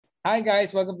Hi guys,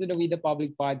 welcome to the We the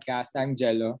Public podcast. I'm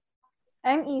Jello.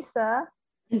 I'm Isa.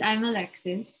 And I'm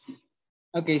Alexis.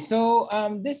 Okay, so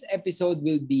this episode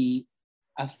will be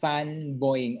a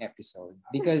fanboying episode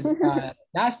because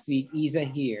last week Isa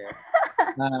here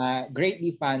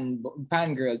greatly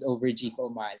fangirled over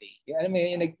Chico Mali. Alam mo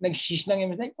yun, nag-shish lang yun.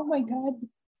 I was like, oh my god.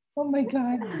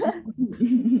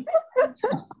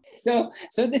 So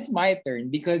this is my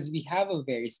turn because we have a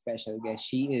very special guest.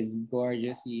 She is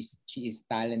gorgeous. She is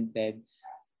talented.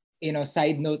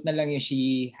 Side note na lang yung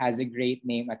she has a great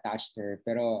name attached to her.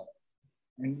 Pero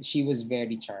she was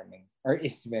very charming or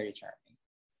is very charming.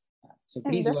 So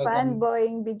please and the welcome.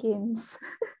 fanboying begins.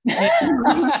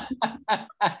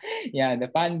 Yeah, the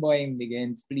fanboying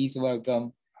begins. Please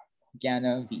welcome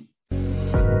Kiana V.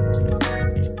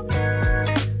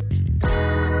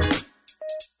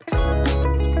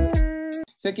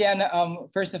 So Kiana,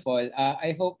 first of all,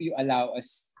 I hope you allow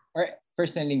us, or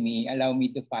personally allow me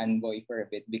to fanboy for a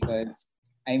bit because,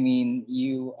 I mean,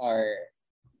 you are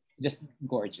just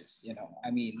gorgeous, I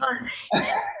mean,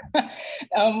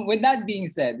 with that being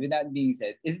said,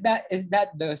 is that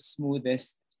the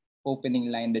smoothest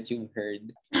opening line that you've heard?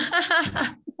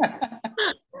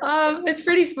 It's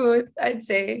pretty smooth, I'd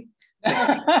say.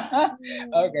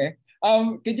 Okay.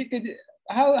 Could you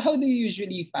how do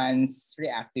usually fans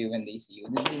react to you when they see you?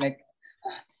 Do they like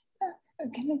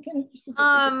can I just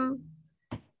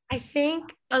I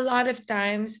think a lot of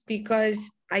times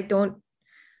because I don't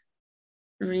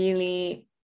really,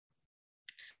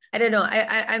 I don't know,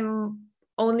 I'm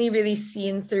only really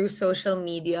seen through social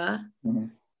media.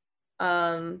 Mhm.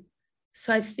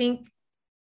 So I think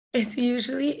it's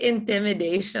usually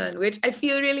intimidation, which I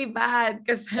feel really bad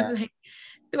because I'm like,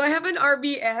 do I have an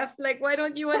RBF? Like, why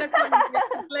don't you want to come?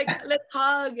 Like, let's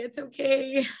hug. It's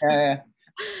okay.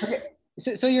 Okay.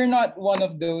 So you're not one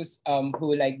of those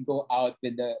who like go out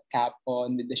with the cap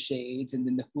on, with the shades, and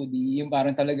then the hoodie, yung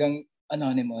parang talagang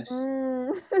anonymous.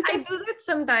 I do that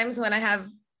sometimes when I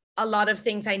have a lot of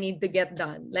things I need to get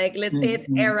done. Like, let's say it's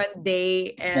errand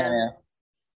day and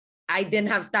I didn't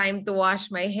have time to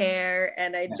wash my hair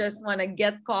and I just want to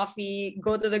get coffee,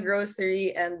 go to the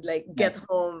grocery and like get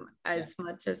home as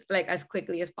much as like as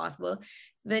quickly as possible.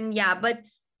 Then but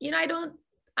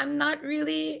I'm not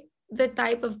really the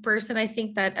type of person I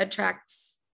think that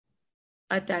attracts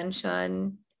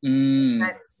attention in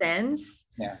that sense.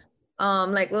 Yeah.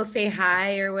 Like we'll say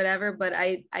hi or whatever, but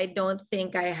I don't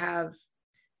think I have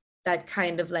that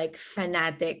kind of like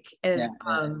fanatic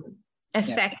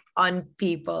effect on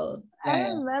people. I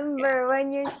remember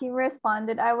when your team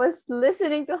responded, I was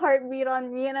listening to Heartbeat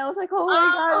on Me and I was like, oh my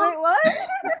god, wait, what?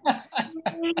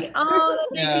 Oh, that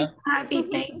makes me so happy.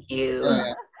 Thank you.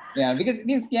 Yeah, because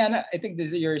Kiana, I think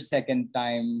this is your second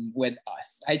time with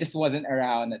us. I just wasn't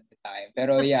around at the time.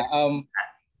 Pero yeah,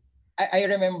 I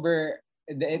remember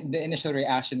the initial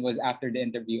reaction was after the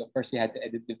interview. Of course, we had to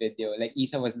edit the video. Like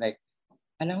Isa was like,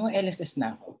 alam mo, LSS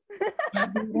na ako.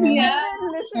 Yeah.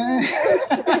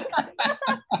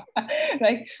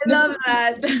 Like, I love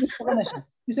that.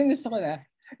 Gusto ko na.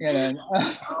 Ganun.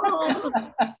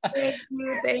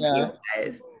 Thank you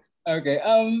guys. Okay.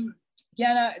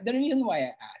 Kiana, the reason why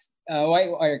I asked,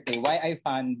 why I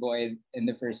fanboyed in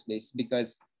the first place,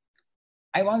 because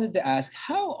I wanted to ask,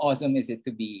 how awesome is it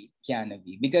to be Kiana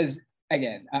V? Because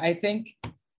again, I think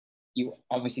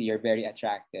you're very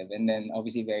attractive and then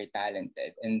obviously very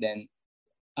talented. And then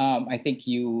I think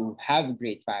you have a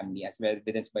great family as well,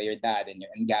 evidenced by your dad and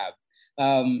Gab.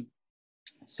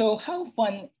 So how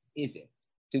fun is it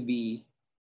to be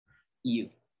you,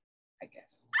 I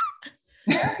guess?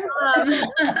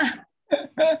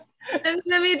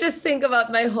 Let me just think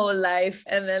about my whole life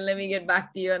and then let me get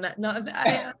back to you on that. No,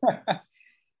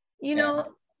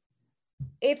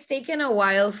 it's taken a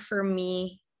while for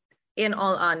me, in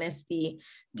all honesty,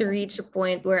 to reach a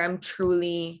point where I'm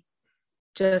truly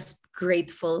just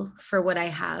grateful for what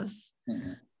I have.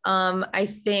 I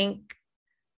think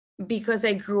because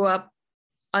I grew up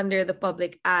under the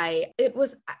public eye, it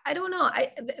was, I don't know,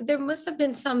 there must have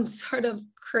been some sort of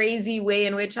crazy way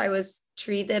in which I was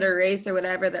treated or raised or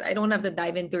whatever that I don't have to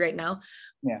dive into right now.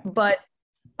 But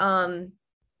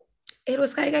it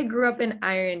was like I grew up in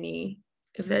irony,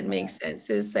 if that makes sense.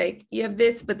 It's like you have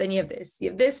this, but then you have this.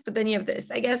 You have this, but then you have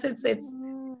this. I guess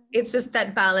it's just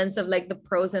that balance of like the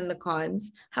pros and the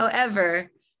cons. However,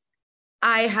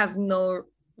 I have no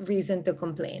reason to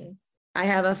complain. I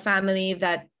have a family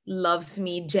that loves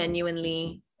me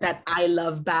genuinely, that I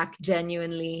love back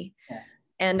genuinely.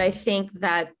 And I think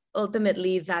that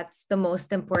ultimately that's the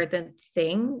most important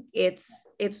thing. It's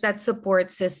that support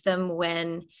system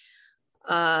when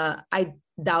I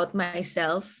doubt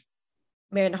myself.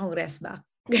 Meron akong rest back.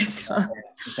 So,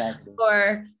 Exactly.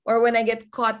 or when I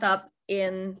get caught up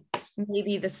in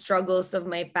maybe the struggles of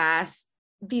my past,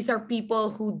 these are people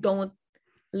who don't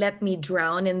let me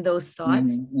drown in those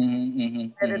thoughts.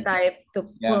 Are the type to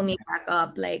pull Yeah. me back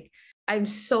up. Like, I'm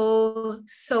so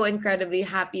incredibly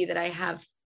happy that I have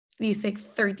these like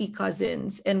 30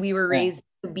 cousins, and we were Yeah. raised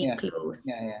to be Yeah. close.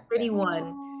 Yeah. Yeah.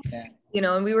 31. Yeah.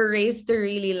 And we were raised to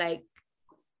really like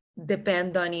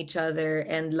depend on each other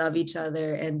and love each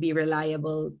other and be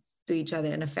reliable to each other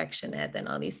and affectionate and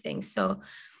all these things. So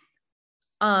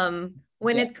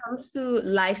when Yeah. it comes to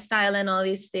lifestyle and all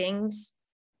these things,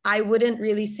 I wouldn't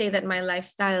really say that my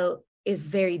lifestyle is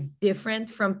very different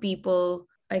from people,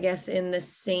 I guess, in the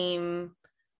same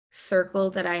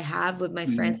circle that I have with my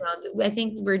friends. I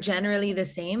think we're generally the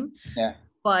same. Yeah.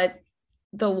 But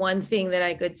the one thing that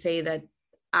I could say that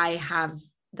I have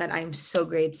that I'm so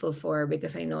grateful for,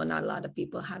 because I know not a lot of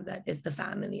people have that, is the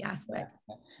family aspect.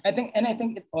 I think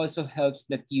it also helps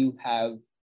that you have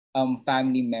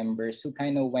family members who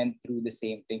kind of went through the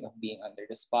same thing of being under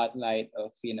the spotlight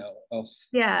of of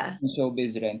Yeah.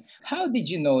 showbiz rin. How did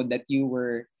you know that you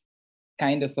were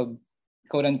kind of a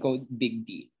quote unquote big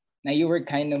deal? Now you were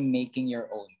kind of making your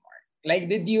own mark. Like,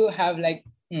 did you have like,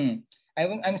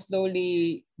 I'm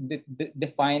slowly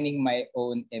defining my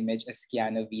own image as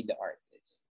Kiana V, the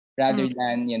artist, rather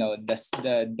than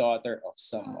the daughter of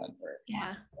someone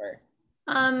Yeah. or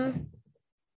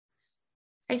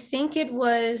I think it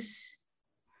was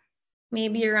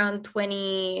maybe around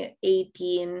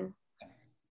 2018.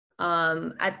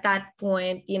 At that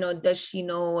point, Does She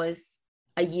Know was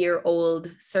a year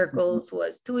old. Circles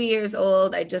was 2 years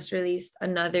old. I just released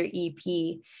another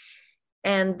EP.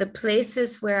 And the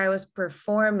places where I was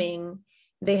performing,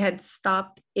 they had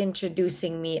stopped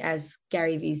introducing me as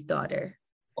Gary V's daughter.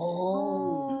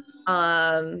 Oh.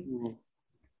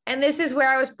 And this is where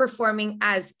I was performing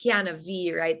as Kiana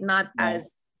V, right? Not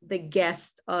as the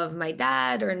guest of my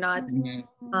dad, or not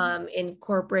in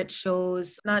corporate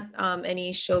shows, not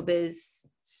any showbiz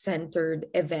centered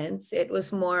events. It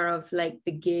was more of like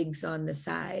the gigs on the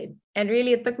side. And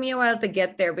really, it took me a while to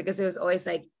get there, because it was always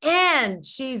like, and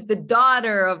she's the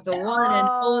daughter of the one and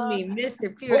only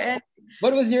Mr. Pure.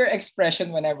 What was your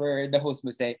expression whenever the host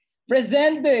would say,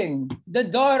 presenting the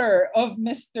daughter of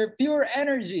Mr. Pure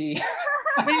Energy?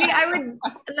 Really, I would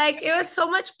like, it was so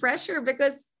much pressure,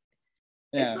 because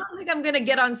it's not like I'm gonna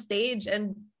get on stage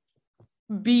and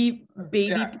be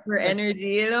baby Pure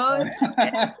Energy, It's just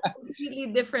a completely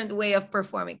different way of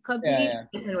performing.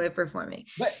 Different way of performing.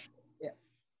 But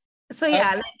so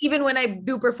like, even when I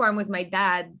do perform with my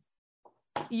dad,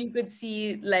 you could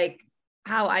see like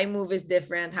how I move is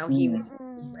different, how he moves is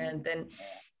different,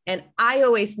 and I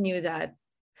always knew that.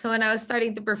 So when I was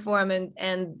starting to perform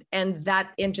and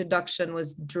that introduction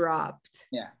was dropped,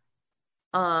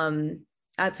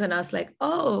 that's when I was like,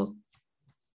 oh,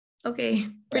 okay,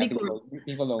 pretty cool.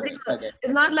 People know pretty it. cool. Okay.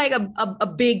 It's not like a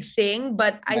big thing,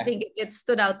 but I think it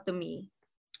stood out to me.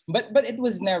 But it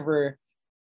was never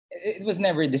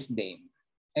disdain.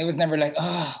 It was never like,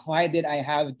 oh, why did I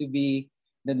have to be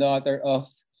the daughter of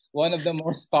one of the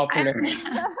most popular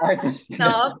artists? No,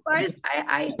 of course,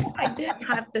 I did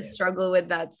have to struggle with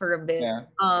that for a bit.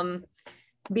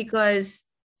 Because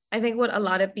I think what a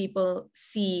lot of people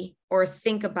see or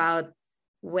think about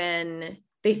when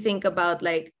they think about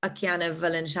like a Kiana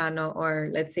Valenciano, or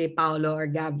let's say Paolo or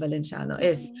Gab Valenciano,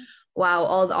 is wow,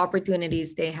 all the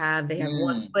opportunities they have. They have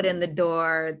one foot in the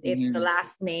door. It's the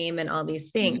last name and all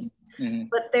these things.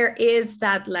 But there is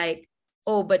that like,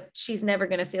 oh, but she's never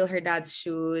going to fill her dad's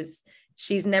shoes.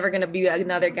 She's never going to be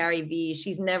another Gary V.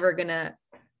 She's never going to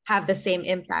have the same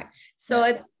impact. So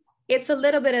it's a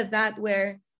little bit of that,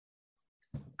 where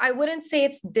I wouldn't say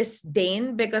it's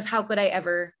disdain, because how could I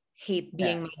ever hate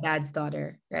being my dad's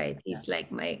daughter, right? He's like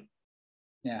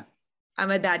I'm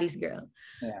a daddy's girl.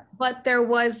 But there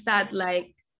was that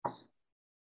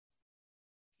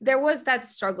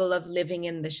struggle of living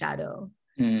in the shadow.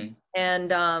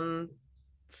 And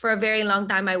for a very long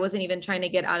time, I wasn't even trying to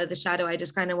get out of the shadow. I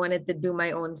just kind of wanted to do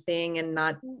my own thing and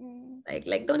not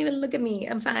like don't even look at me.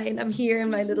 I'm fine. I'm here in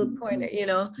my little corner,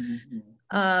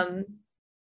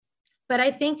 But I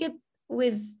think it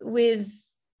with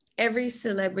every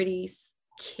celebrity's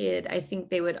kid, I think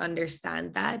they would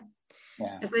understand that.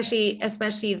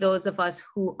 Especially those of us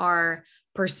who are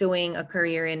pursuing a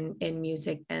career in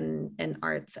music and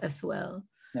arts as well.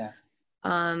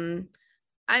 I'm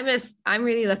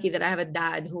really lucky that I have a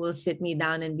dad who will sit me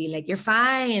down and be like, you're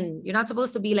fine. You're not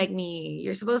supposed to be like me.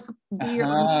 You're supposed to do your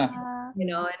own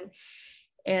thing,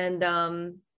 and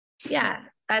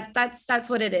that's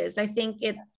what it is. I think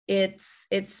it's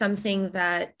something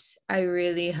that I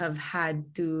really have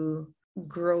had to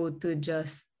grow to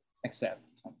just Accept.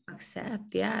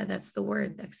 accept. Yeah, that's the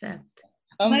word, accept.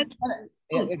 But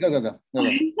Yeah, go.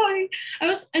 sorry,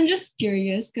 I'm just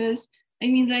curious because I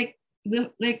mean, like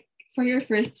for your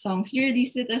first songs, you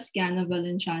released it as Kiana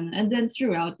Valenciano, and then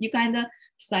throughout you kind of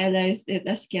stylized it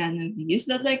as Kiana V. Is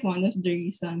that like one of the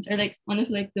reasons, or like one of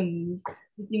like the move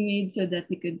that you made so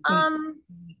that you could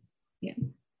yeah.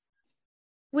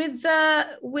 With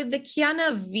the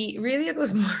Kiana V, really it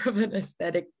was more of an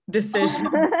aesthetic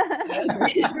decision.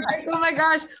 Like, oh my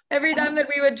gosh, every time that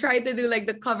we would try to do like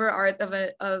the cover art of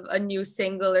a new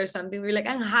single or something, we were like,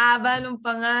 ang haba ng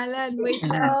pangalan, wait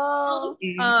lang. Oh.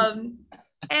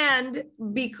 And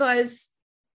because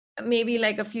maybe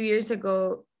like a few years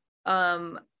ago,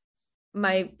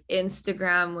 my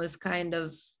Instagram was kind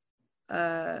of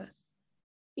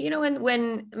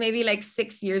when maybe like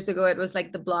 6 years ago, it was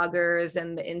like the bloggers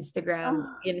and the Instagram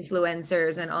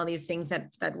influencers and all these things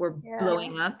that were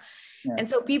blowing up. Yeah. And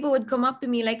so people would come up to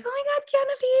me like, oh my God,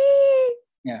 Kiana V.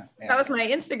 Yeah. That was my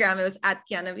Instagram. It was at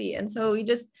Kiana V. And so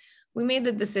we made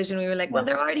the decision. We were like, well,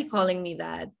 they're already calling me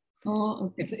that.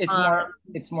 Oh, okay.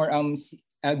 It's more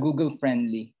Google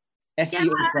friendly,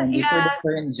 SEO friendly for the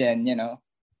current gen,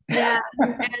 Yeah.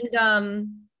 And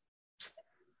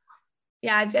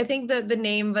I think the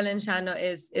name Valenciano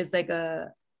is like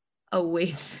a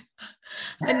weight,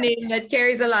 a name that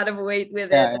carries a lot of weight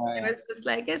with it. Yeah. It was just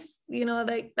like,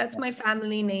 like that's my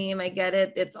family name. I get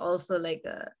it. It's also like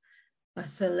a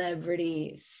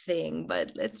celebrity thing,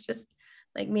 but let's just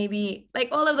like maybe like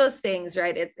all of those things,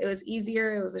 right? It was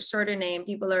easier. It was a shorter name.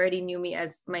 People already knew me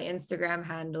as my Instagram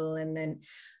handle. And then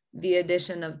the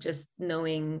addition of just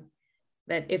knowing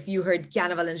that if you heard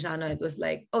Kiana Valenciano, it was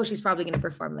like, oh, she's probably going to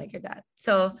perform like her dad.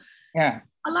 So yeah,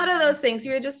 a lot of those things,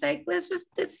 you were just like,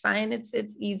 it's fine.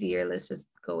 It's easier. Let's just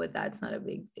go with that. It's not a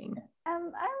big thing.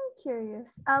 I'm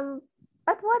curious. At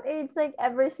what age, like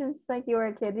ever since like you were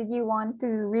a kid, did you want to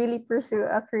really pursue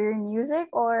a career in music,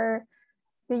 or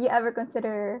did you ever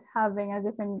consider having a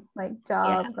different like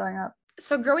job growing up?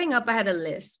 So growing up, I had a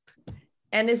lisp,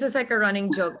 and this is like a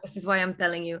running joke. This is why I'm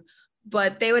telling you.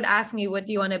 But they would ask me, what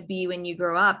do you want to be when you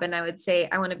grow up? And I would say,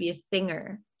 I want to be a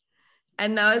thinger.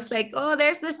 And I was like, oh,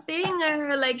 there's the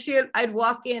thinger. Like I'd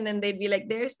walk in and they'd be like,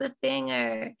 there's the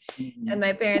thinger. Mm-hmm. And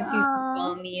my parents used to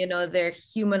call me, their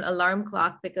human alarm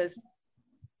clock, because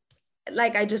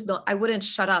like, I wouldn't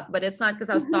shut up, but it's not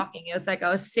because I was talking. It was like I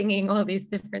was singing all these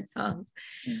different songs.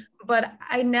 But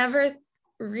I never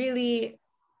really,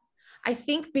 I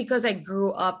think because I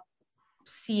grew up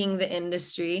seeing the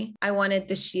industry, I wanted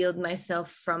to shield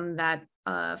myself from that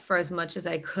for as much as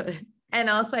I could. And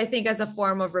also I think as a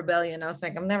form of rebellion, I was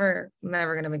like, I'm never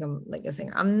going to become like a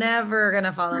singer. I'm never going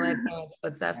to follow my parents'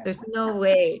 footsteps. There's no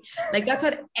way. Like that's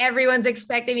what everyone's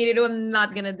expecting me to do. I'm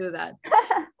not going to do that.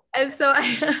 And so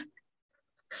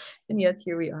and yet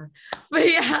here we are. But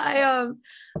yeah,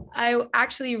 I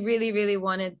actually really, really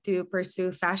wanted to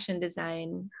pursue fashion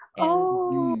design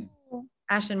and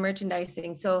fashion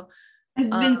merchandising. So I've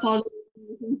been following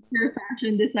your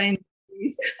fashion design.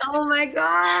 Oh my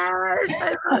gosh,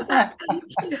 I love that. Thank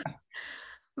you.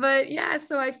 But yeah,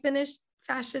 so I finished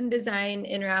fashion design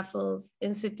in Raffles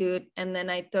Institute, and then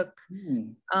I took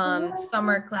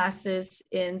summer classes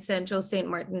in Central St.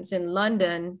 Martin's in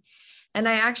London, and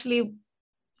I actually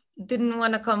didn't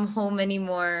want to come home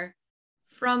anymore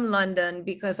from London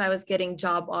because I was getting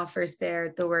job offers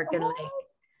there to work in like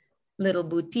little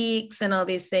boutiques and all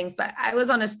these things, but I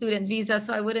was on a student visa,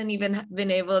 so I wouldn't even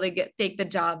been able to take the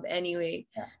job anyway.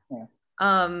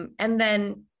 And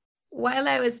then while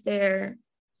I was there,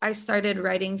 I started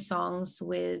writing songs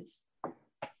with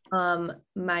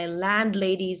my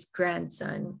landlady's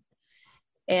grandson,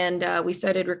 and we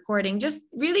started recording just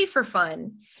really for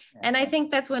fun. And I think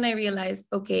that's when I realized,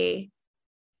 okay,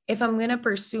 if I'm gonna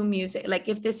pursue music, like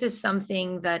if this is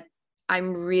something that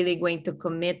I'm really going to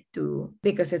commit to,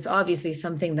 because it's obviously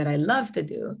something that I love to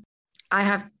do, I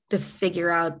have to figure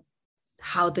out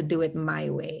how to do it my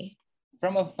way.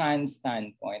 From a fan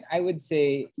standpoint, I would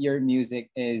say your music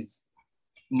is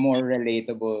more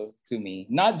relatable to me.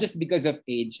 Not just because of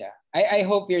age. I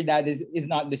hope your dad is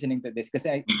not listening to this, because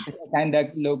I kind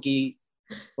of low-key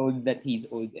told that he's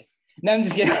old. No, I'm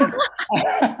just kidding.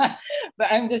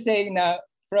 But I'm just saying now,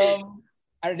 from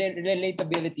a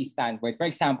relatability standpoint, for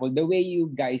example, the way you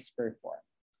guys perform.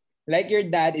 Like your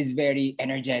dad is very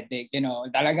energetic,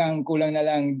 talagang kulang na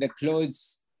lang the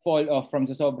clothes fall off from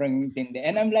sa sobrang tindi.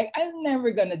 And I'm like, I'm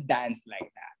never gonna dance like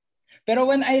that. Pero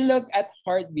when I look at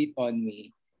Heartbeat on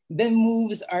Me, the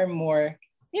moves are more,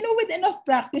 with enough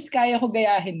practice, kaya ko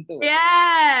gayahin to.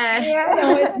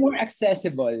 Yeah. It's more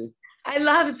accessible. I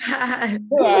love that.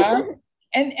 Diba?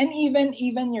 And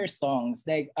even your songs,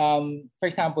 like for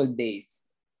example, Days,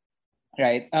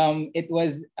 right? It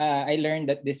was I learned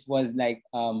that this was like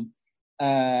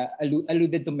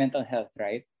alluded to mental health,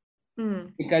 right?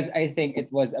 Mm. Because I think it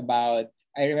was about,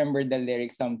 I remember the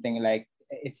lyrics something like,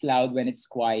 it's loud when it's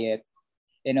quiet,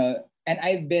 you know. And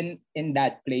I've been in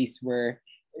that place where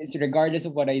it's regardless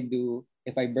of what I do,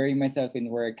 if I bury myself in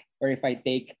work or if I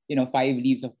take, 5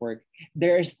 leaves of work,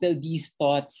 there are still these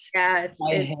thoughts Yeah, in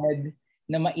my it's head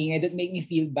na maingay that make me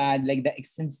feel bad, like the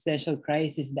existential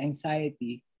crisis, the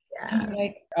anxiety. So yeah. I'm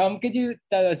like, could you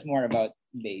tell us more about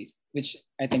Days, which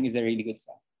I think is a really good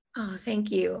song. Oh,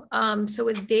 thank you. So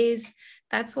with Days,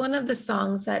 that's one of the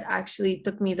songs that actually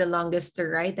took me the longest to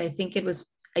write. I think it was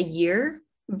a year,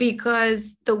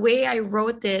 because the way I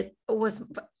wrote it was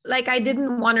like I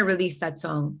didn't want to release that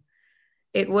song.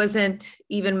 It wasn't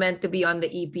even meant to be on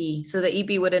the EP. So the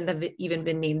EP wouldn't have even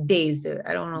been named Days.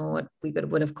 I don't know what we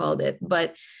would have called it.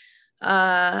 But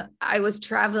I was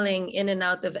traveling in and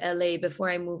out of LA before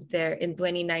I moved there in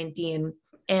 2019.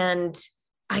 And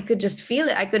I could just feel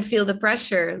it. I could feel the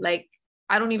pressure. Like,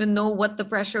 I don't even know what the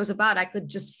pressure was about. I could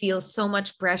just feel so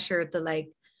much pressure to like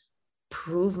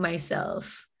prove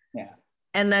myself. Yeah.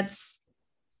 And that's,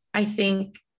 I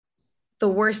think, the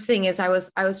worst thing is I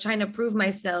was trying to prove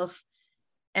myself,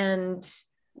 and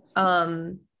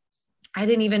I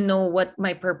didn't even know what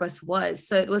my purpose was.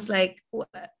 So it was like,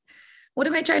 what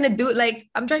am I trying to do? Like,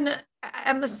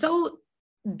 I'm so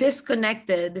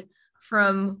disconnected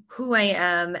from who I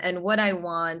am and what I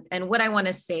want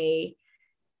to say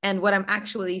and what I'm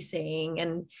actually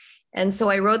saying. And so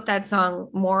I wrote that song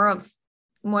more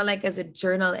like as a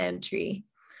journal entry.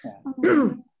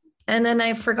 Yeah. And then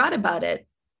I forgot about it.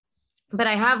 But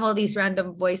I have all these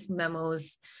random voice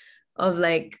memos of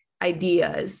like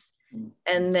ideas.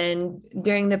 And then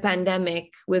during the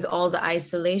pandemic, with all the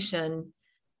isolation,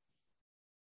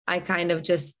 I kind of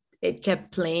just, it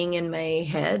kept playing in my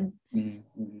head.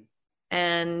 Mm-hmm.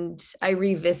 And I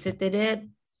revisited it.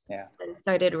 Yeah. And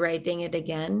started writing it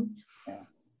again. Yeah.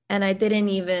 And I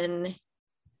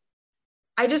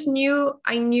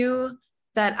knew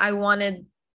that I wanted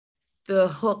the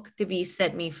hook to be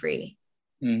Set Me Free.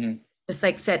 Mm-hmm. Just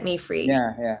like Set Me Free.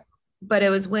 Yeah, yeah. But it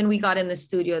was when we got in the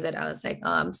studio that I was like,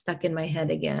 oh, I'm stuck in my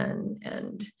head again.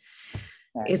 And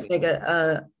it's like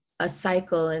a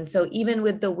cycle. And so even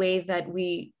with the way that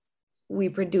we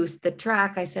produced the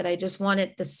track, I said, I just want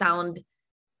it to sound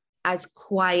as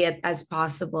quiet as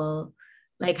possible,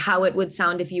 like how it would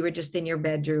sound if you were just in your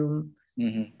bedroom.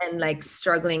 Mm-hmm. And like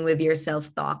struggling with your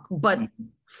self-talk, but Mm-hmm.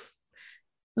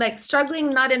 like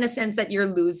struggling not in a sense that you're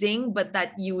losing, but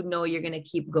that you know you're going to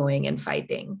keep going and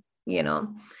fighting, you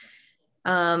know.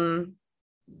 And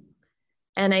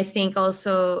I think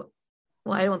also,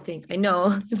 well, I know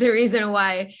the reason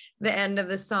why the end of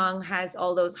the song has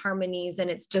all those harmonies and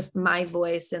it's just my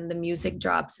voice and the music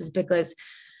drops is because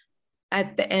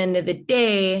at the end of the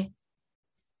day,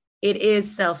 it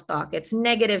is self-talk. It's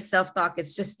negative self-talk.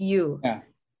 It's just you. Yeah.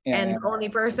 Yeah, and yeah. the only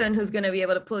person who's going to be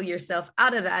able to pull yourself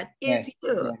out of that is Yes,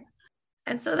 you. yes.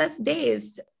 And so that's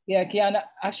Dazed. Yeah, Kiana,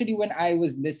 actually, when I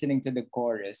was listening to the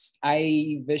chorus,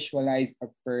 I visualized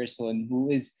a person who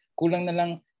is kulang na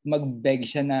lang magbeg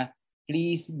siya na,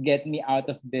 please get me out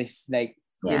of this, like,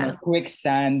 Yeah.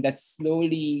 quicksand that's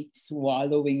slowly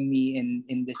swallowing me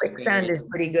in this Quicksand is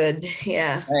pretty good.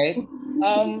 Yeah. right?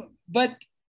 But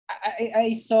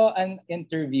I saw an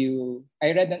interview.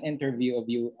 I read an interview of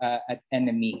you at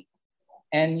Enemy,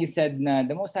 and you said na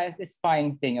the most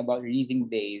satisfying thing about releasing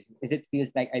Days is it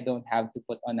feels like I don't have to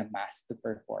put on a mask to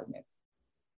perform it.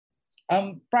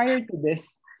 Prior to this,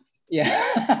 yeah,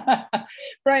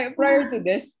 prior to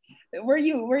this, were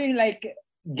you like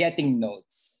getting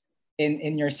notes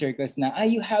in your circles na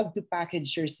you have to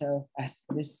package yourself as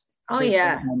this Oh, certain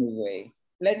yeah. kind of way?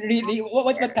 Like really,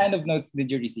 what kind of notes did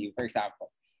you receive, for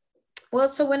example? Well,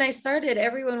 so when I started,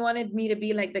 everyone wanted me to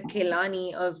be like the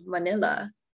Kehlani of Manila.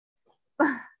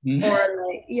 Or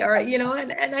like, or,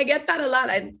 and I get that a lot.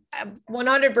 I'm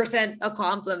 100% a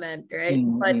compliment, right?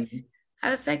 But I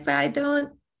was like, but I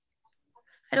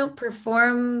don't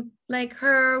perform like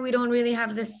her. We don't really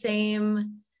have the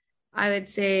same, I would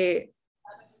say,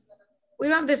 we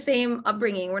don't have the same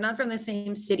upbringing. We're not from the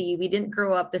same city. We didn't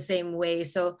grow up the same way.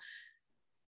 So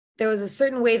there was a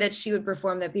certain way that she would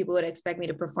perform that people would expect me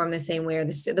to perform the same way, or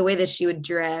the way that she would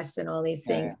dress and all these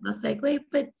things. Yeah. I was like, wait,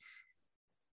 but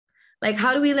like,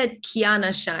 how do we let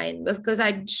Kiana shine? Because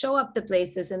I'd show up to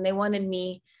places and they wanted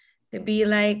me to be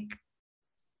like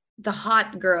the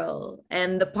hot girl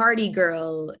and the party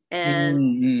girl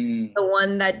and the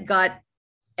one that got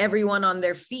everyone on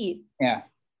their feet. Yeah.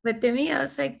 But to me, I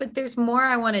was like, but there's more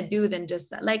I want to do than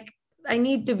just that. Like, I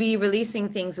need to be releasing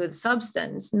things with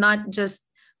substance, not just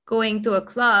going to a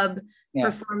club Yeah.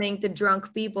 performing to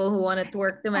drunk people who want to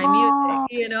twerk to my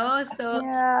music, you know? So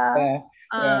Yeah.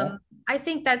 Yeah. I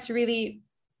think that's really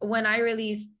when I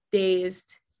released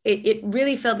Dazed, it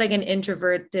really felt like an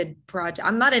introverted project.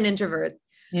 I'm not an introvert,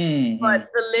 but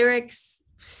the lyrics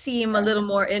seem a little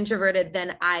more introverted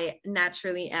than I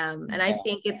naturally am. And I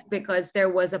think it's because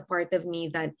there was a part of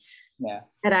me that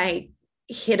I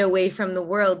hid away from the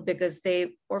world because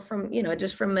or from,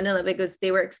 just from Manila, because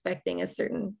they were expecting a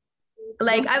certain,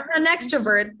 like, I'm an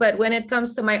extrovert, but when it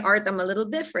comes to my art, I'm a little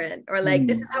different. Or like,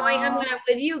 this is how I am when I'm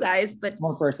with you guys, but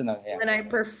more personal. Yeah. when I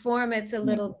perform, it's a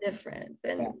little different.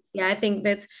 And I think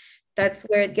that's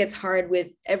where it gets hard with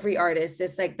every artist.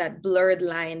 It's like that blurred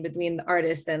line between the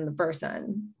artist and the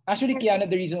person. Actually, Kiana,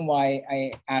 the reason why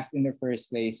I asked in the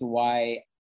first place,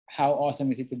 how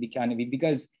awesome is it to be Kiana V?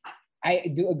 Because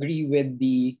I do agree with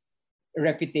the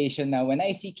reputation now. When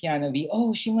I see Kiana V,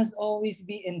 she must always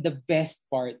be in the best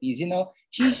parties. You know,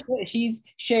 she's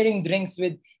sharing drinks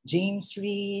with James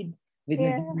Reid, with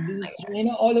Nadine Lucy,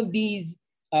 all of these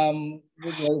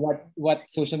what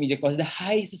social media calls the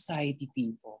high society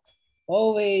people,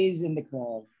 always in the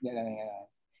club.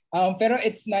 Pero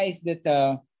it's nice that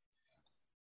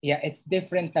it's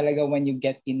different talaga when you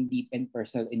get in deep and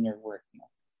personal in your work. No?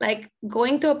 Like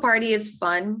going to a party is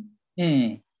fun.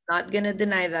 Not gonna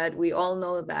deny that. We all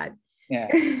know that. Yeah.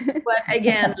 But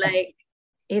again, like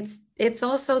it's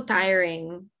also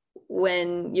tiring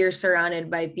when you're surrounded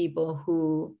by people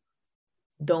who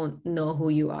don't know who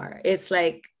you are. It's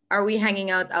like, are we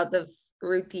hanging out of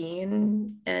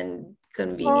routine and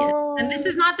convenience? And this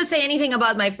is not to say anything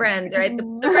about my friends, right? The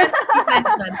friends that you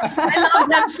mentioned, I love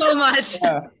them so much.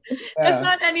 It's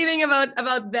not anything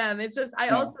about them. It's just I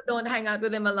also don't hang out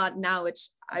with them a lot now, which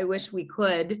I wish we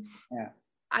could.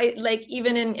 I like,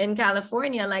 even in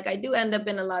California, like I do end up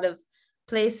in a lot of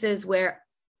places where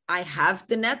I have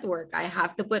to network. I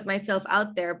have to put myself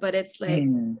out there, but it's like,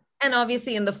 and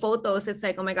obviously in the photos, it's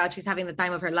like, oh my God, she's having the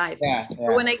time of her life.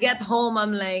 But when I get home,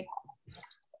 I'm like,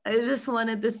 I just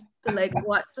wanted to like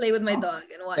play with my dog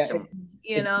and watch him,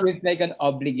 know? It's like an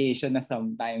obligation na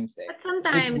sometimes.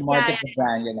 Sometimes, the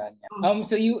brand,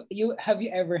 So you have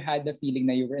you ever had the feeling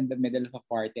that you were in the middle of a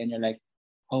party and you're like,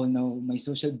 oh no, my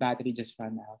social battery just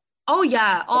ran out? Oh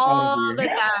yeah, all the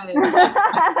time.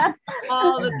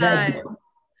 All the time.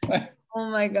 Oh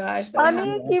my gosh. How do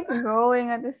you keep going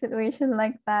at a situation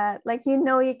like that? Like, you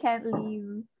can't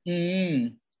leave.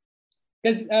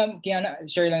 Because Kiana,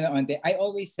 share lang na onte, I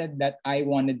always said that I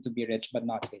wanted to be rich but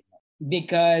not famous.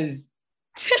 Because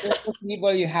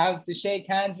people, you have to shake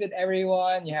hands with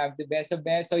everyone, you have the best of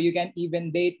best, so you can't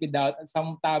even date without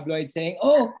some tabloid saying,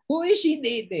 oh, who is she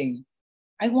dating?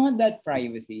 I want that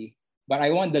privacy, but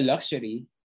I want the luxury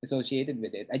associated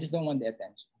with it. I just don't want the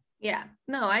attention. Yeah,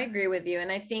 no, I agree with you.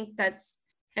 And I think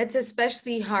it's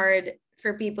especially hard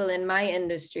for people in my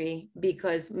industry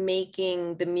because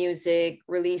making the music,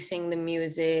 releasing the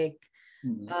music,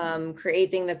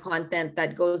 creating the content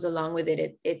that goes along with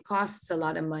it costs a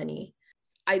lot of money.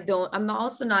 I'm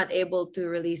also not able to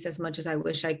release as much as I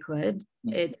wish I could.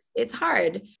 It's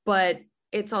hard, but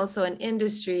it's also an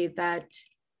industry that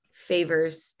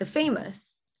favors the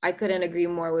famous. I couldn't agree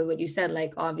more with what you said.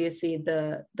 Like, obviously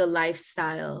the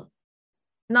lifestyle,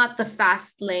 not the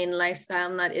fast lane lifestyle,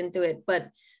 I'm not into it,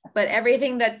 but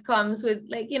everything that comes with,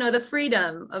 like, the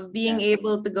freedom of being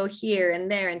able to go here and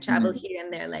there and travel here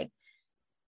and there. Like,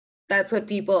 that's what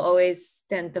people always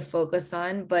tend to focus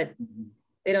on, but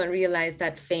they don't realize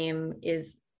that fame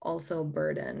is also a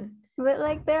burden. But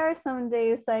like, there are some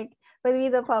days, like, when we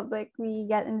the public, we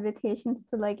get invitations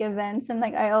to like events, and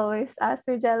like I always ask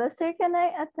Regella, sir, can I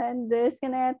attend this?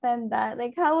 Can I attend that?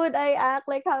 Like, how would I act?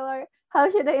 Like, how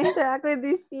should I interact with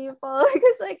these people?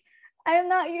 Because like I'm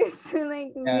not used to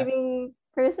like meeting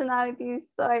personalities,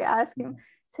 so I ask him,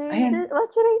 sir,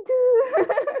 what should I do?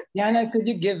 Yana, could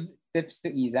you give tips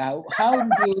to Isa? How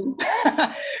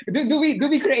do we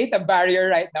create a barrier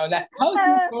right now? How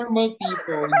do normal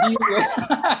people deal with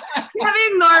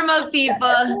having normal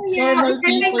people? Normal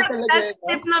people that's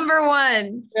tip number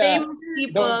one. Famous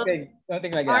people don't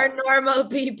think like are that. normal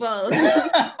people.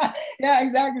 Yeah,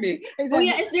 exactly. Oh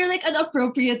yeah, is there like an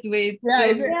appropriate way to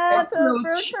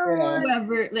approach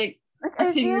whoever, like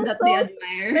a singer that they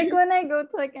admire? Like, when I go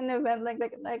to like an event, like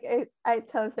I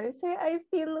tell her, sir, I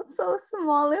feel so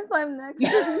small if I'm next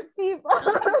to these people.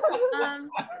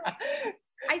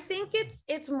 I think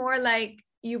it's more like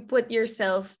you put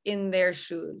yourself in their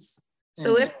shoes.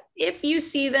 So if you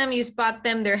see them, you spot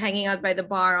them, they're hanging out by the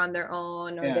bar on their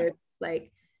own, or they're just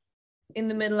like, in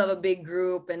the middle of a big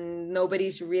group and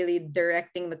nobody's really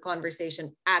directing the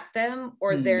conversation at them,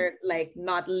 or they're like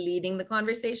not leading the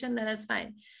conversation, then that's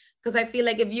fine. Because I feel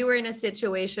like if you were in a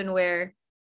situation where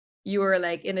you were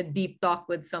like in a deep talk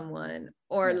with someone,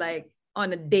 or like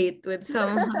on a date with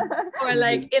someone, or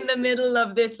like in the middle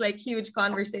of this like huge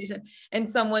conversation, and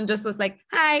someone just was like,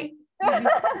 hi.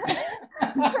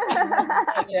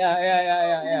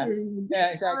 Yeah,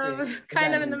 exactly.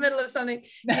 Kind of in the middle of something,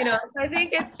 you know. So I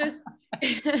think it's just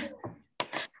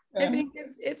I think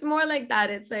it's more like that.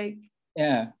 It's like,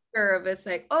 sure, of it's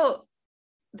like, oh,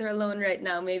 they're alone right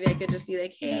now. Maybe I could just be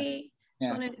like, hey,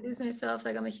 just want to introduce myself.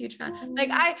 Like, I'm a huge fan. Like,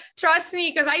 I trust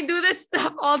me, because I do this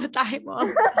stuff all the time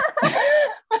also.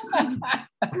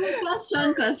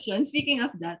 Question. Speaking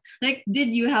of that, like,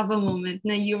 did you have a moment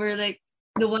na you were like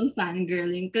the one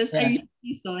fangirling? Because I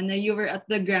recently saw na you were at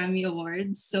the Grammy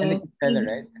Awards. So, right?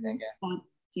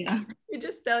 Yeah. I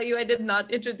just tell you, I did not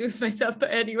introduce myself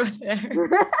to anyone there.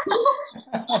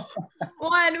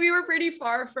 One, we were pretty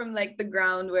far from like the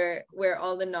ground where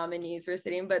all the nominees were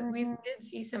sitting, but we did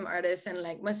see some artists, and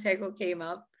like Maseko came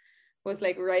up, was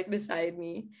like right beside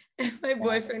me, and my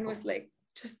boyfriend was like,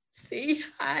 just say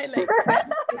hi, like,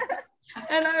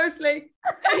 and I was like,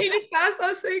 and he just passed. I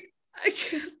was like, I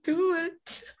can't do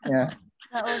it. Yeah.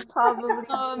 That would probably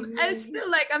and it's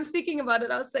still like, I'm thinking about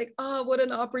it. I was like, oh, what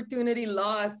an opportunity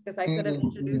lost, because I could have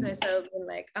introduced myself and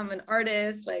like, I'm an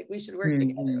artist, like we should work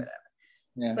together, whatever.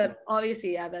 Yeah. But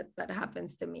obviously, that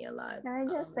happens to me a lot. Can I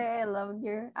just say I loved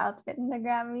your outfit in the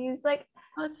Grammys? Like,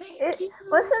 oh, thank you.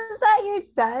 Wasn't that your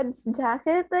dad's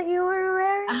jacket that you were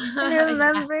wearing? I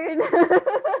remembered.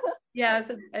 Yeah,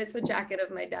 it's a jacket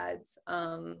of my dad's.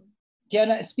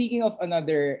 Kiana, speaking of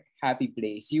another happy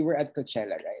place, you were at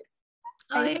Coachella, right?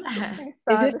 Oh yeah. I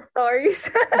saw the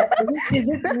stories. is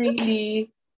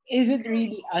it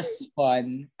really as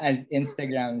fun as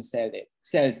Instagram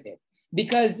sells it?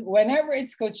 Because whenever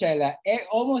it's Coachella,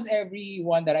 almost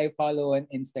everyone that I follow on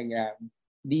Instagram,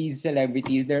 these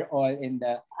celebrities, they're all in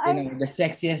the the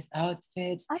sexiest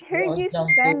outfits. I heard you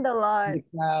spend a lot. The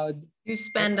crowd. You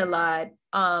spend a lot.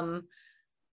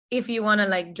 If you want to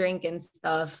like drink and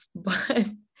stuff, but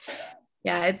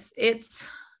yeah, it's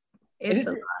a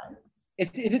lot.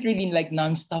 Is it really like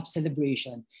non-stop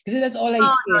celebration? Because that's all I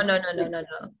see. No.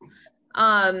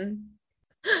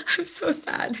 I'm so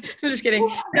sad. I'm just kidding.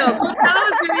 No, Coachella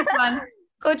was really fun.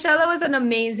 Coachella was an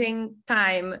amazing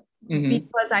time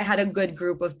because I had a good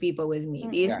group of people with me.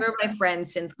 These were my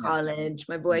friends since college,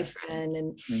 my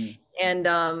boyfriend, and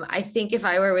I think if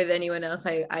I were with anyone else,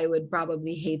 I would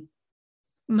probably hate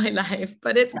my life.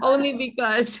 But it's only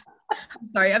because I'm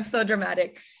sorry, I'm so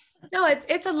dramatic. No,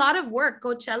 it's a lot of work.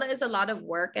 Coachella is a lot of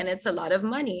work, and it's a lot of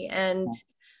money, and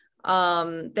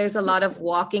there's a lot of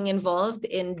walking involved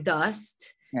in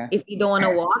dust. If you don't want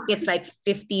to walk, it's like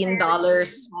 $15.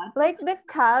 Like the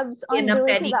cabs on the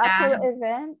way to the actual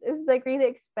event is like really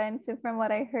expensive from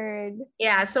what I heard.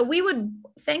 Yeah, so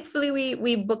thankfully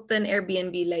we booked an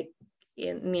Airbnb like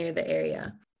near the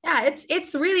area. Yeah,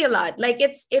 it's really a lot. Like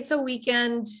it's a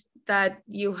weekend that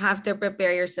you have to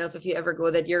prepare yourself if you ever go,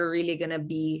 that you're really gonna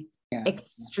be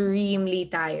extremely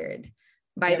tired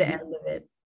by the end of it.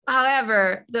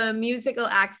 However, the musical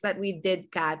acts that we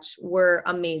did catch were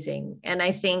amazing. And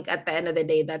I think at the end of the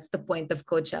day, that's the point of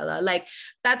Coachella. Like,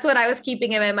 that's what I was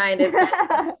keeping in my mind is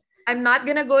I'm not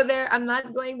going to go there. I'm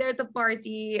not going there to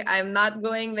party. I'm not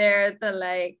going there to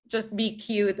like just be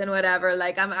cute and whatever.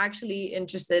 Like, I'm actually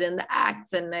interested in the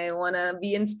acts and I want to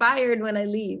be inspired when I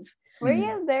leave. Were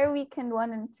you there weekend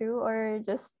 1 and 2 or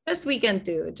just weekend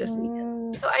 2? Just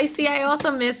weekend. So I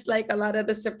also missed like a lot of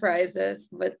the surprises,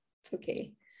 but it's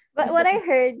okay. But what I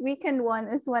heard, weekend 1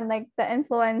 is when like the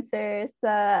influencers,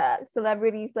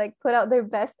 celebrities like put out their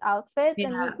best outfits,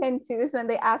 and weekend 2 is when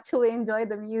they actually enjoy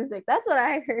the music. That's what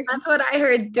I heard. That's what I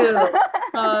heard too.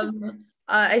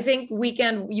 I think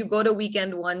you go to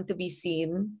weekend 1 to be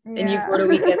seen, and you go to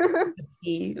weekend 2 to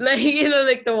see, like,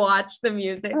 like to watch the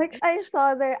music. Like I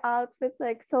saw their outfits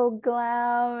like so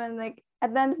glam, and like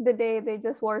at the end of the day, they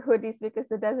just wore hoodies because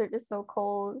the desert is so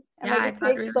cold, and like it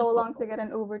takes really so long to get an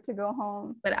Uber to go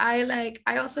home. But I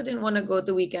also didn't want to go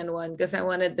to weekend 1 because I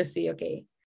wanted to see, okay,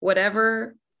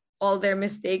 whatever all their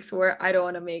mistakes were, I don't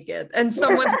want to make it. And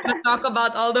someone's going to talk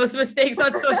about all those mistakes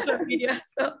on social media.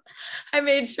 So I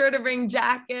made sure to bring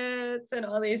jackets and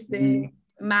all these things,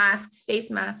 masks, face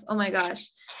masks. Oh my gosh.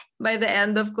 By the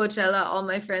end of Coachella, all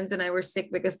my friends and I were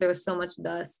sick because there was so much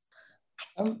dust.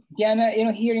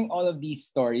 Kiana, hearing all of these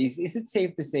stories, is it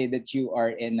safe to say that you are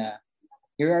in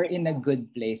a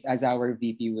good place, as our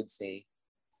VP would say?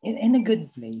 In a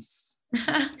good place.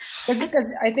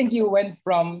 Because I think you went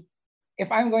from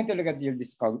if I'm going to look at your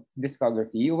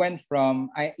discography, you went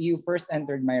from you first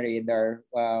entered my radar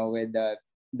with the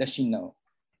Shino,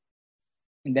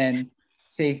 and then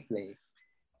Safe Place,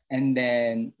 and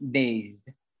then Dazed.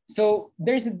 So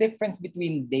there's a difference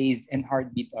between Dazed and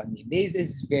Heartbeat on Me. Dazed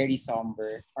is very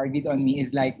somber. Heartbeat on Me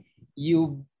is like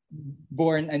you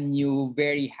born anew,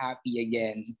 very happy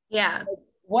again. Yeah.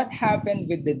 What happened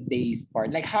with the Dazed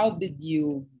part? Like, how did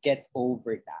you get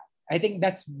over that? I think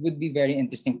that's would be very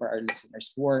interesting for our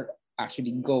listeners who are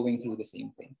actually going through the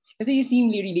same thing. Because you seem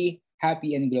really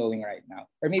happy and glowing right now.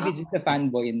 Or maybe it's just the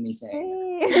fanboy in me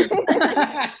saying,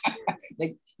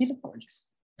 like, you look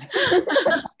gorgeous.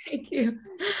 Thank you.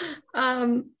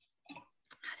 How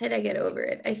did I get over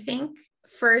it? I think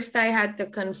first I had to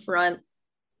confront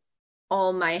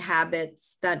all my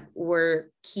habits that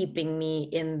were keeping me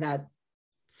in that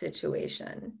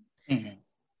situation. Mhm.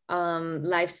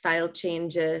 Lifestyle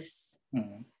changes,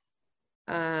 Mhm.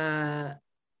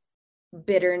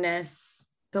 bitterness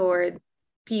toward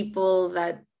people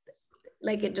that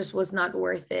like it just was not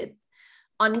worth it,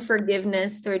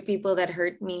 unforgiveness toward people that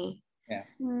hurt me. Yeah.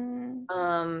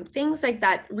 Things like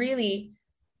that. Really,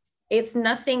 it's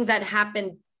nothing that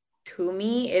happened to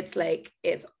me. It's like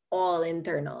it's all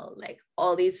internal, like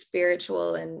all these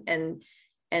spiritual and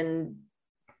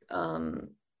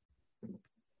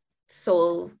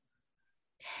soul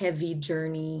heavy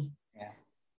journey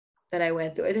that I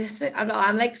went through. I don't know,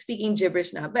 I'm like speaking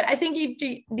gibberish now, but I think do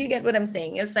you get what I'm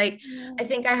saying? It's like I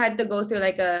think I had to go through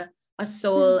like a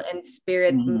soul and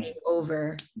spirit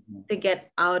makeover to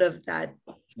get out of that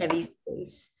heavy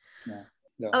space.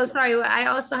 Oh, sorry. I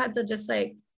also had to just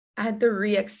like I had to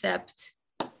reaccept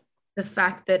the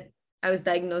fact that I was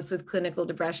diagnosed with clinical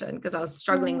depression because I was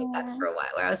struggling with that for a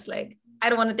while, where I was like, I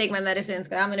don't want to take my medicines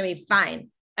because I'm going to be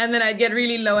fine. And then I'd get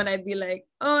really low and I'd be like,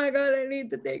 oh my God, I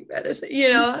need to take medicine,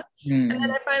 you know? And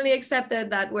then I finally accepted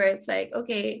that, where it's like,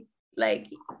 okay, like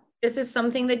this is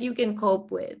something that you can cope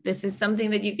with. This is something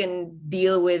that you can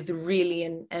deal with really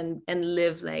and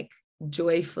live like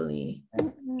joyfully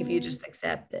if you just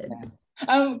accept it.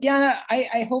 Kiana,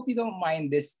 I hope you don't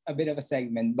mind this a bit of a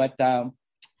segment, but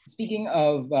speaking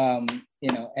of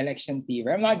election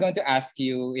fever, I'm not going to ask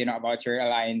you, about your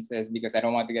alliances because I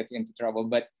don't want to get you into trouble.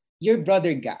 But your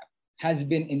brother Gap has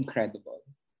been incredible.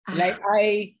 Like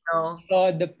I saw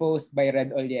the post by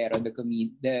Red Oliero, the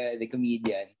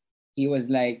comedian. He was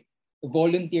like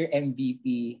volunteer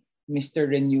MVP, Mr.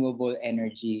 Renewable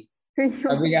Energy.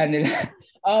 Sabi nga nila,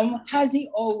 has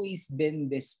he always been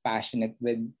this passionate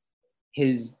with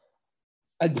his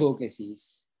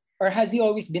advocacies? Or has he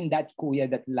always been that kuya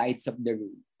that lights up the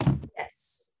room?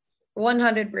 Yes,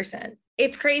 100%.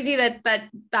 It's crazy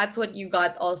that's what you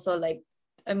got also. Like,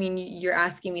 I mean, you're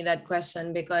asking me that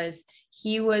question because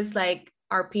he was like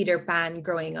our Peter Pan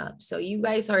growing up. So you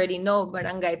guys already know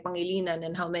Barangay Pangilinan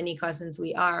and how many cousins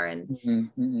we are. And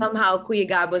somehow Kuya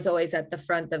Gab was always at the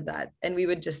front of that. And we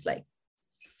would just like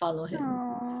follow him.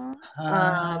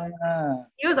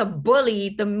 He was a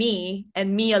bully to me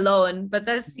and me alone, but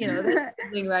that's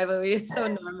sibling rivalry. It's so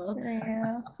normal.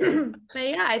 But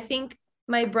yeah, I think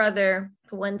my brother,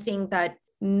 one thing that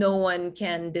no one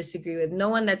can disagree with, no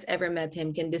one that's ever met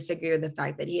him can disagree with the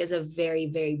fact that he has a very,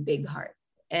 very big heart.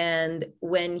 And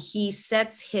when he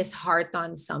sets his heart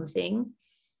on something,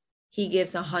 he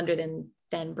gives 110%.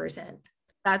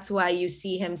 That's why you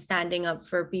see him standing up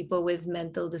for people with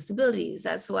mental disabilities.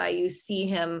 That's why you see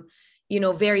him,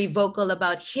 very vocal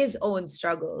about his own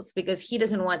struggles, because he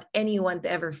doesn't want anyone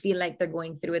to ever feel like they're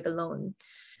going through it alone.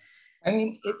 I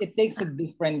mean, it takes a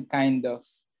different kind of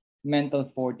mental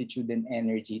fortitude and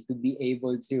energy to be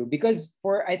able to, because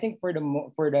I think for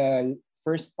the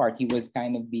first part, he was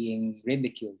kind of being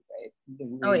ridiculed, right?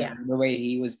 The way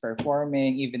he was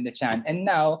performing, even the chant. And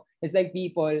now it's like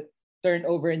people turn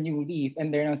over a new leaf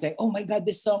and they're now saying, oh my God,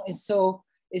 this song is so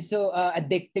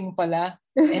addicting pala.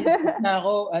 And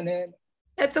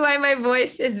that's why my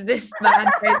voice is this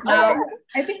bad right now.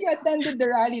 I think you attended the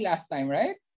rally last time,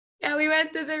 right? Yeah, we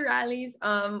went to the rallies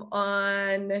on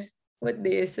what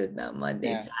day is it now?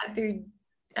 Monday, Saturday,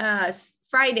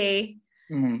 Friday.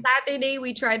 Saturday,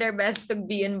 we tried our best to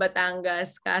be in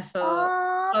Batangas, kaso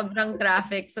sobrang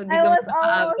traffic. So I was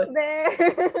almost there.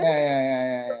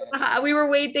 Yeah. We were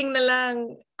waiting na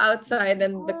lang outside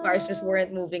and the cars just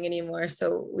weren't moving anymore.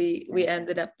 So we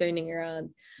ended up turning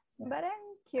around. But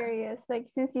I'm curious, like,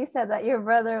 since you said that your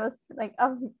brother was like,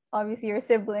 obviously your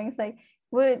siblings, like,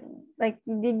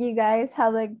 did you guys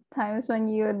have like times when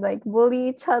you would like bully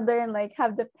each other and like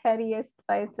have the pettiest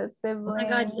fights as siblings? Oh my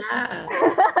God, yeah.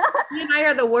 You and I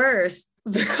are the worst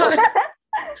because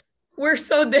we're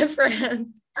so different.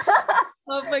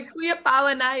 My Kuya Pao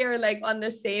and I are like on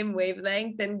the same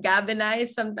wavelength, and Gab and I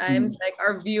sometimes like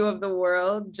our view of the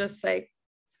world, just like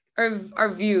our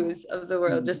views of the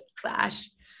world just clash.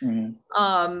 And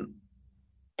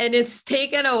it's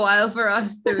taken a while for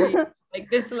us to reach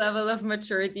like this level of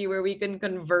maturity where we can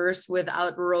converse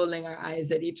without rolling our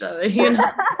eyes at each other, you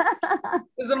know.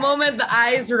 Because the moment the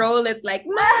eyes roll, it's like,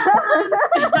 Mom!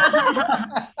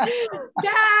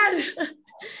 Dad!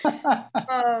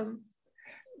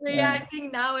 But yeah, I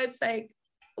think now it's like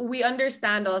we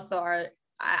understand also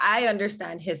I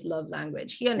understand his love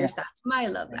language. He understands my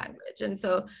love language. And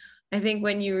so I think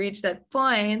when you reach that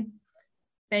point,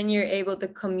 then you're able to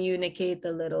communicate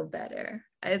a little better.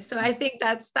 And so I think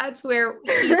that's where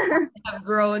we have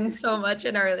grown so much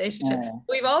in our relationship.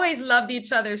 We've always loved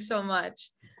each other so much.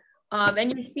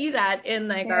 And you see that in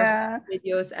like our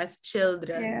videos as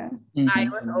children. I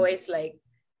was always like,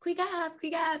 we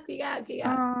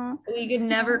could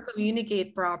never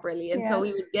communicate properly. And so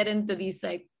we would get into these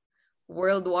like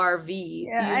World War V.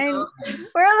 World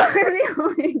War V,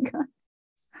 oh my God.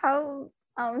 How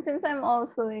since I'm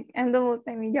also like I'm the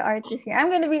multimedia artist here, I'm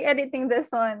gonna be editing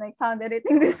this one, like sound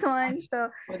editing this one.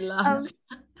 So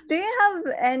do you have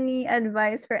any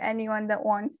advice for anyone that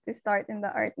wants to start in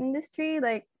the art industry,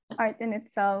 like art in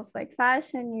itself, like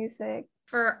fashion, music?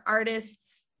 For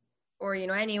artists or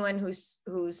anyone who's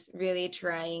really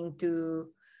trying to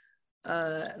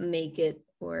make it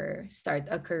or start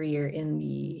a career in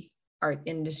the art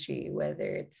industry, whether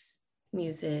it's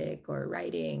music or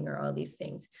writing or all these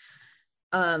things,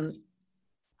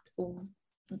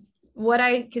 what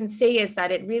I can say is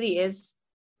that it really is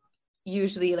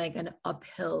usually like an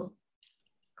uphill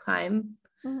climb.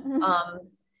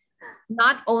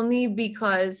 Not only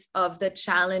because of the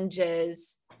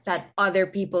challenges that other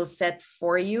people set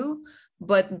for you,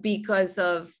 but because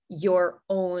of your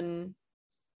own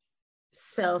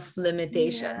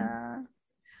self-limitation.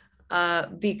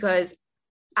 Because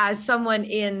as someone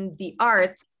in the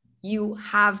arts, you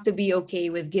have to be okay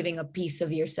with giving a piece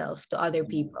of yourself to other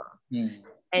people.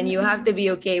 And you have to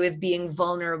be okay with being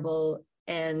vulnerable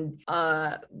and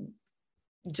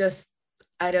just,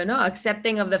 I don't know,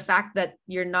 accepting of the fact that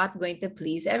you're not going to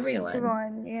please everyone.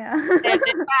 And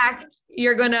in fact,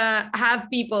 you're going to have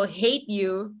people hate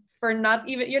you for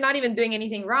you're not even doing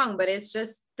anything wrong, but it's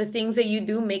just the things that you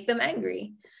do make them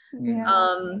angry.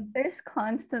 There's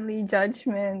constantly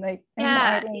judgment, like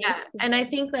and I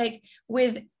think like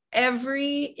with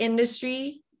every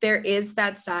industry there is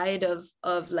that side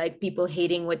of like people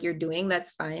hating what you're doing.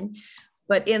 That's fine,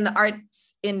 but in the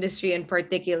arts industry in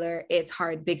particular, it's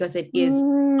hard because it is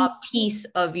a piece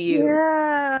of you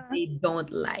they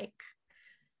don't like,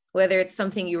 whether it's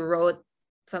something you wrote,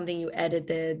 something you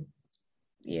edited,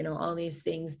 all these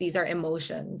things. These are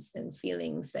emotions and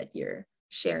feelings that you're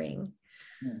sharing.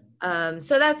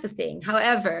 So that's the thing.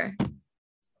 However,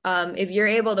 if you're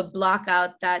able to block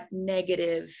out that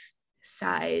negative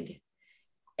side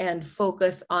and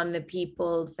focus on the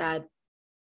people that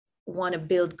want to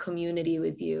build community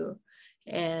with you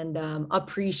and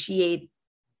appreciate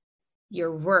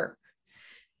your work,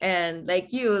 and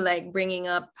like bringing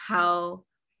up how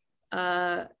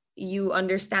you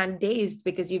understand dazed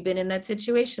because you've been in that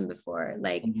situation before.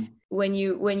 Like when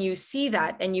you see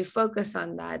that and you focus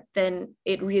on that, then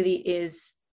it really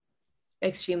is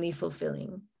extremely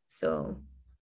fulfilling. So